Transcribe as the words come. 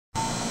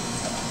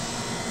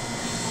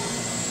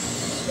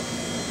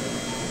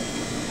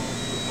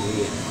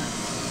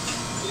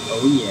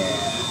Oh yeah.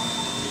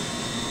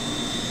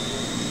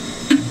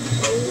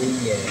 Oh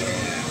yeah.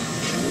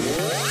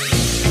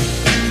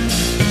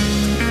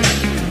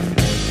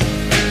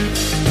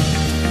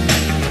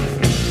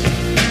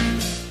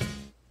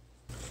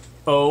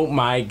 Oh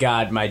my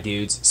god, my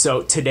dudes.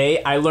 So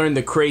today I learned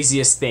the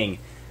craziest thing.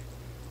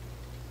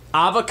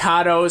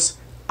 Avocados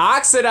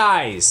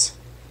oxidize.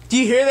 Do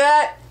you hear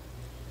that?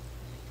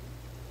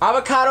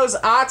 Avocados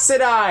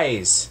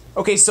oxidize.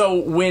 Okay, so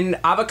when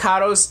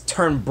avocados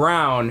turn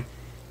brown,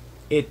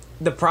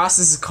 the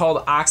process is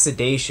called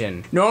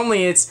oxidation.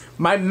 Normally it's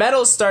my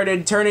metal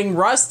started turning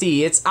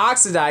rusty, it's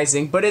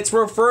oxidizing, but it's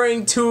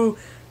referring to,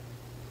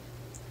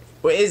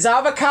 is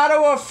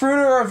avocado a fruit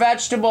or a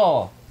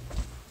vegetable?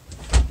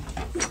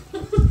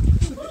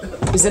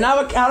 Is an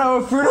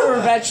avocado a fruit or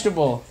a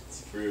vegetable?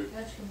 It's a fruit.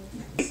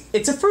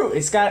 It's a fruit.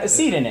 It's got a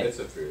seed in it. It's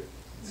a fruit.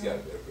 It's got to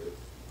be a fruit.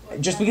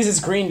 Just because it's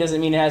green doesn't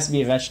mean it has to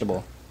be a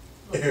vegetable.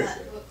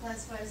 What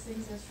classifies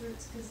things as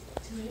fruits? Because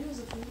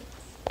tomatoes are fruit.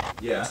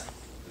 Yeah.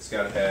 It's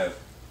got to have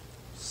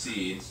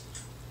seeds.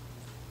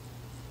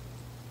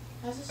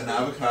 An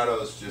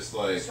avocado is just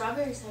like,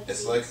 strawberries have it's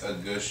seeds. like a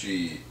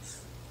gushy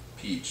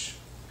peach.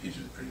 Peach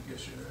is pretty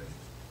gushy, right?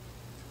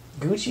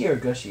 Gucci or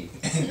gushy?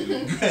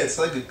 It's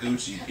like a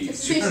Gucci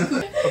peach.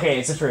 Okay,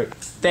 it's a fruit.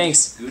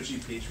 Thanks.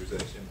 Gucci peach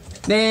resection.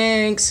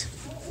 Thanks.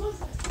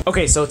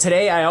 Okay, so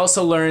today I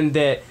also learned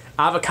that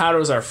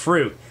avocados are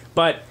fruit,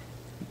 but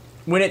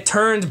when it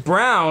turns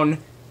brown,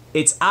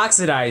 it's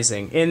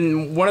oxidizing.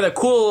 And one of the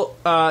cool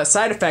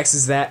side effects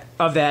is that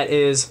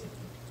there's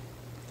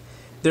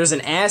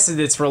an acid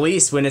that's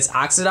released when it's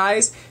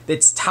oxidized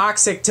that's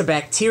toxic to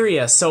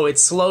bacteria, so it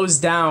slows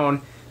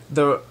down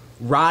the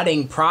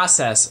rotting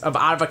process of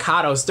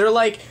avocados. They're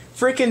like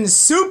freaking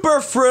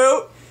super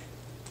fruit.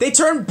 They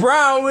turn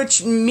brown,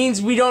 which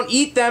means we don't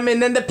eat them,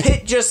 and then the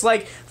pit just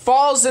like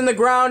falls in the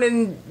ground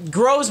and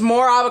grows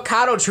more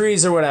avocado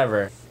trees or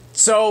whatever.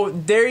 So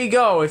there you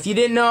go. If you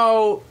didn't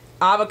know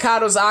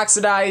avocados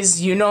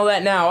oxidize, you know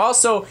that now.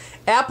 Also,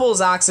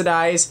 apples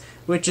oxidize,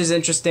 which is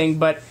interesting,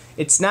 but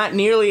it's not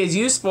nearly as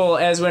useful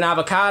as when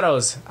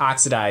avocados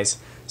oxidize.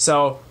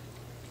 So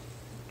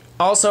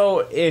also,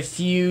 if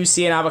you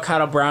see an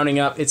avocado browning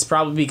up, it's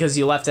probably because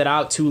you left it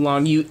out too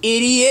long. You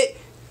idiot!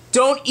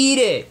 Don't eat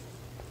it!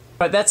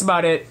 But that's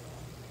about it.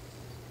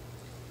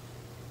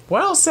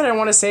 What else did I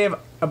want to say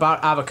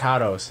about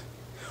avocados?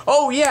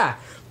 Oh yeah!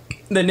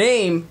 The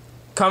name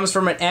comes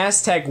from an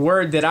Aztec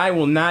word that I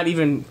will not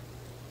even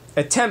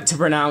attempt to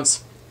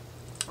pronounce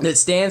that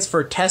stands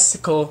for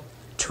testicle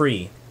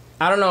tree.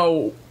 I don't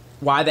know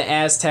why the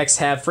Aztecs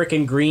have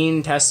freaking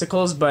green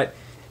testicles, but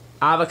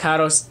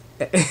avocados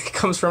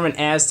comes from an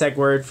Aztec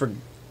word for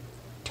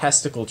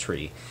testicle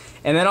tree.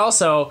 And then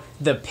also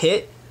the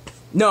pit,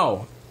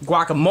 no,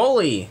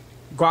 guacamole.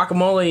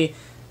 Guacamole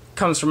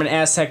comes from an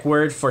Aztec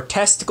word for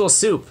testicle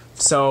soup.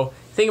 So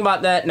think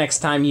about that next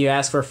time you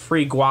ask for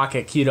free guac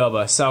at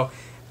Qdoba. So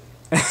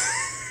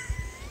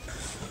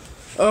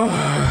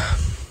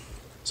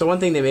So one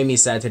thing that made me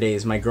sad today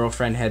is my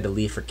girlfriend had to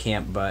leave for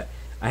camp, but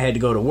I had to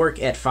go to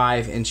work at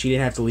 5 and she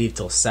didn't have to leave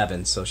till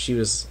 7. So she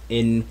was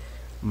in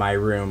my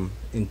room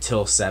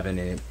until 7,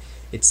 and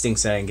it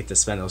stinks that I didn't get to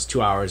spend those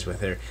 2 hours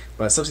with her.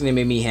 But something that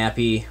made me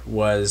happy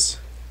was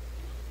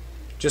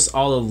just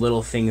all the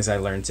little things I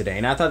learned today.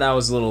 And I thought that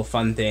was a little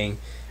fun thing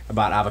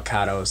about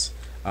avocados.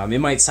 It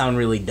might sound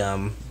really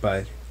dumb,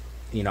 but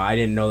you know, I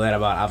didn't know that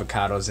about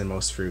avocados and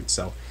most fruits.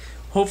 So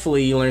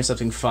hopefully you learned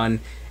something fun.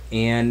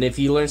 And if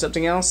you learned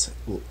something else,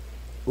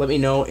 let me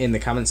know in the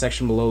comment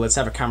section below. Let's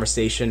have a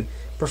conversation,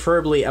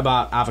 preferably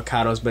about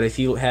avocados. But if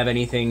you have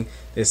anything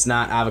that's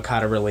not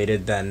avocado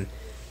related, then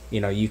you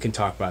know, you can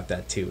talk about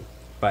that too.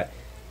 But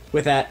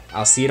with that,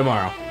 I'll see you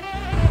tomorrow.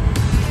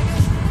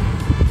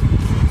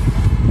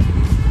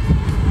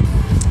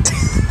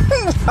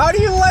 How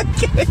do you like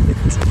it?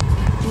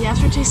 The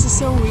aftertaste is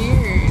so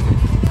weird.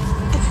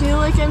 I feel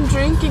like I'm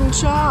drinking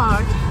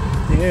chalk.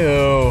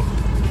 Ew.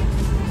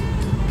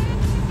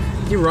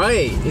 You're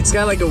right. It's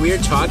got like a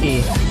weird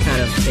chalky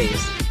kind of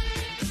taste.